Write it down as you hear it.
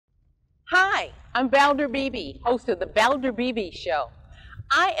Hi, I'm Valder Beebe, host of the Valder Beebe Show.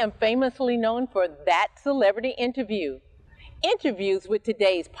 I am famously known for That Celebrity Interview. Interviews with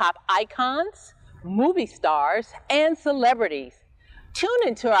today's pop icons, movie stars, and celebrities. Tune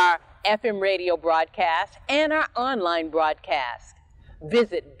into our FM radio broadcast and our online broadcast.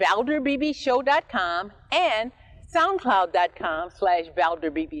 Visit ValderBeebeShow.com and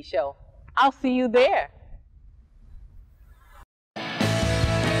SoundCloud.com/ValderBeebeShow. I'll see you there.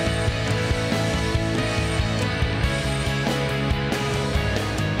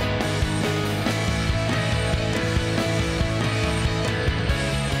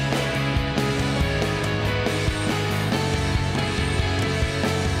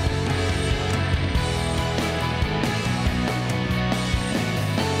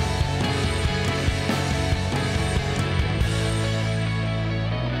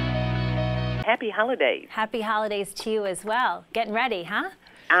 Happy holidays. Happy holidays to you as well. Getting ready, huh?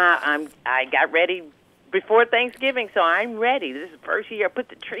 I got ready before Thanksgiving, so I'm ready. This is the first year I put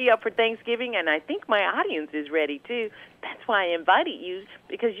the tree up for Thanksgiving, and I think my audience is ready too. That's why I invited you,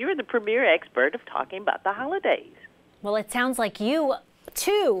 because you're the premier expert of talking about the holidays. Well, it sounds like you,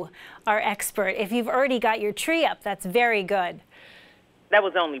 too, are expert. If you've already got your tree up, that's very good. That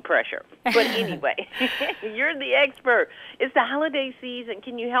was only pressure. But anyway, you're the expert. It's the holiday season.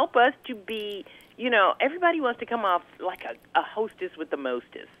 Can you help us to be, everybody wants to come off like a hostess with the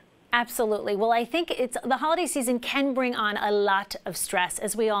mostest. Absolutely. Well, I think the holiday season can bring on a lot of stress,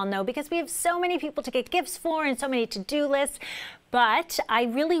 as we all know, because we have so many people to get gifts for and so many to-do lists. But I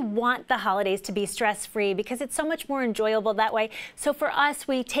really want the holidays to be stress-free because it's so much more enjoyable that way. So for us,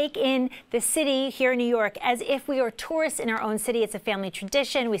 we take in the city here in New York as if we are tourists in our own city. It's a family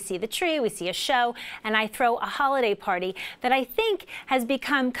tradition. We see the tree, we see a show, and I throw a holiday party that I think has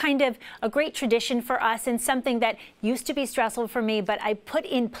become kind of a great tradition for us and something that used to be stressful for me, but I put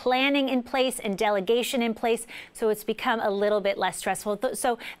in planning in place and delegation in place, so it's become a little bit less stressful.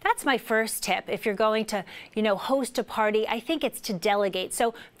 So that's my first tip. If you're going to, host a party, I think it's to delegate.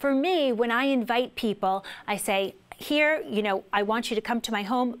 So for me, when I invite people, I say, here, I want you to come to my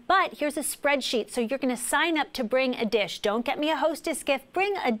home, but here's a spreadsheet. So you're going to sign up to bring a dish. Don't get me a hostess gift.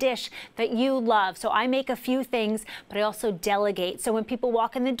 Bring a dish that you love. So I make a few things, but I also delegate. So when people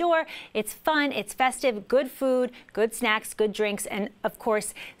walk in the door, it's fun, it's festive, good food, good snacks, good drinks, and of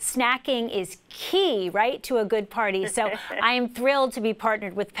course, snacking is key, right, to a good party. So I am thrilled to be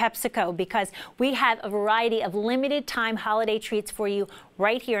partnered with PepsiCo because we have a variety of limited time holiday treats for you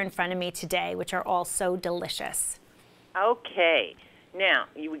right here in front of me today, which are all so delicious. Okay. Now,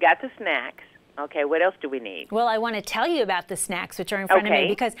 we got the snacks. Okay, what else do we need? Well, I want to tell you about the snacks which are in front of me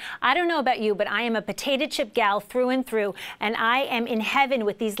because I don't know about you, but I am a potato chip gal through and through, and I am in heaven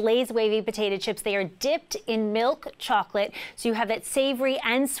with these Lay's wavy potato chips. They are dipped in milk chocolate, so you have that savory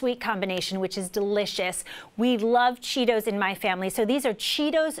and sweet combination, which is delicious. We love Cheetos in my family, so these are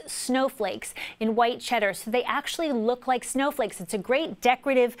Cheetos snowflakes in white cheddar, so they actually look like snowflakes. It's a great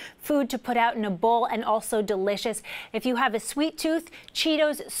decorative food to put out in a bowl and also delicious. If you have a sweet tooth,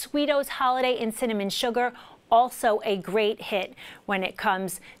 Cheetos Sweetos Holiday in cinnamon sugar, also a great hit when it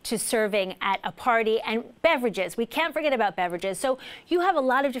comes to serving at a party. And beverages, we can't forget about beverages. So you have a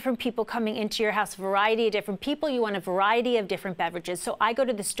lot of different people coming into your house, a variety of different people. You want a variety of different beverages. So I go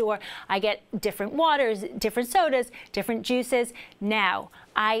to the store, I get different waters, different sodas, different juices. Now,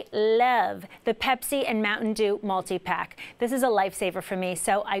 I love the Pepsi and Mountain Dew multi-pack. This is a lifesaver for me.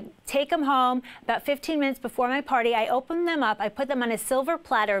 So I take them home about 15 minutes before my party. I open them up. I put them on a silver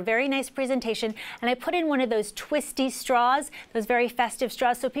platter, a very nice presentation, and I put in one of those twisty straws, those very festive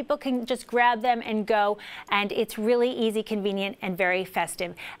straws, so people can just grab them and go. And it's really easy, convenient, and very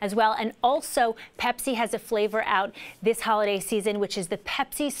festive as well. And also, Pepsi has a flavor out this holiday season, which is the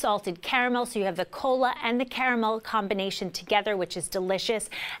Pepsi salted caramel. So you have the cola and the caramel combination together, which is delicious.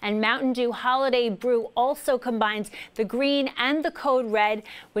 And Mountain Dew Holiday Brew also combines the green and the code red,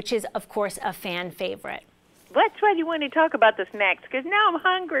 which is, of course, a fan favorite. That's why you want to talk about the snacks, because now I'm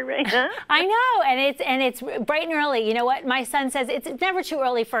hungry right now. I know, and it's bright and early. You know what? My son says it's never too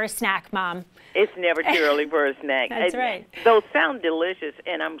early for a snack, Mom. It's never too early for a snack. That's right. Those sound delicious,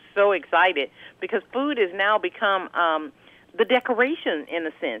 and I'm so excited because food has now become the decoration in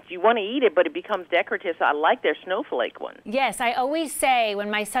a sense. You want to eat it, but it becomes decorative, so I like their snowflake one. Yes, I always say when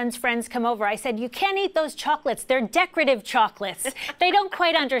my son's friends come over, I said, you can't eat those chocolates. They're decorative chocolates. They don't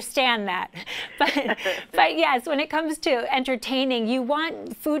quite understand that. But yes, when it comes to entertaining, you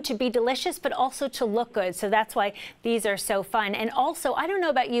want food to be delicious, but also to look good. So that's why these are so fun. And also, I don't know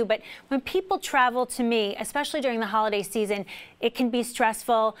about you, but when people travel to me, especially during the holiday season, it can be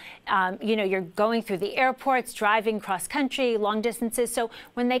stressful. You know, you're going through the airports, driving cross country, long distances. So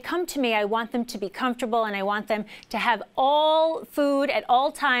when they come to me, I want them to be comfortable, and I want them to have all food at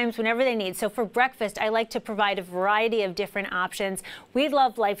all times whenever they need. So for breakfast, I like to provide a variety of different options. We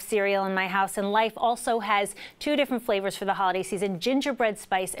love Life cereal in my house, and Life also has 2 different flavors for the holiday season: gingerbread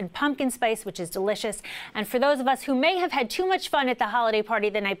spice and pumpkin spice, which is delicious. And for those of us who may have had too much fun at the holiday party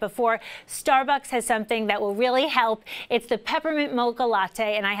the night before, Starbucks has something that will really help. It's the peppermint mocha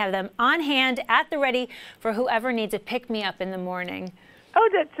latte, and I have them on hand at the ready for whoever needs a pick-me-up in the morning. Oh,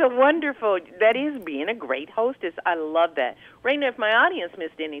 that's so wonderful. That is being a great hostess. I love that. Raina, if my audience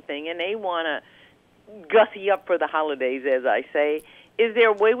missed anything and they want to gussy up for the holidays, as I say, is there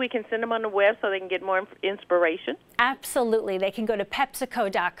a way we can send them on the web so they can get more inspiration? Absolutely. They can go to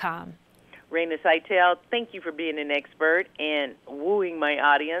PepsiCo.com. Raina Seitel, thank you for being an expert and wooing my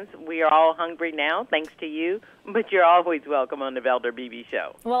audience. We are all hungry now, thanks to you, but you're always welcome on the Valder Beebe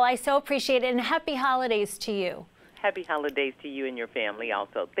Show. Well, I so appreciate it, and happy holidays to you. Happy holidays to you and your family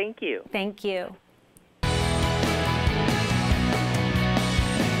also. Thank you. Thank you.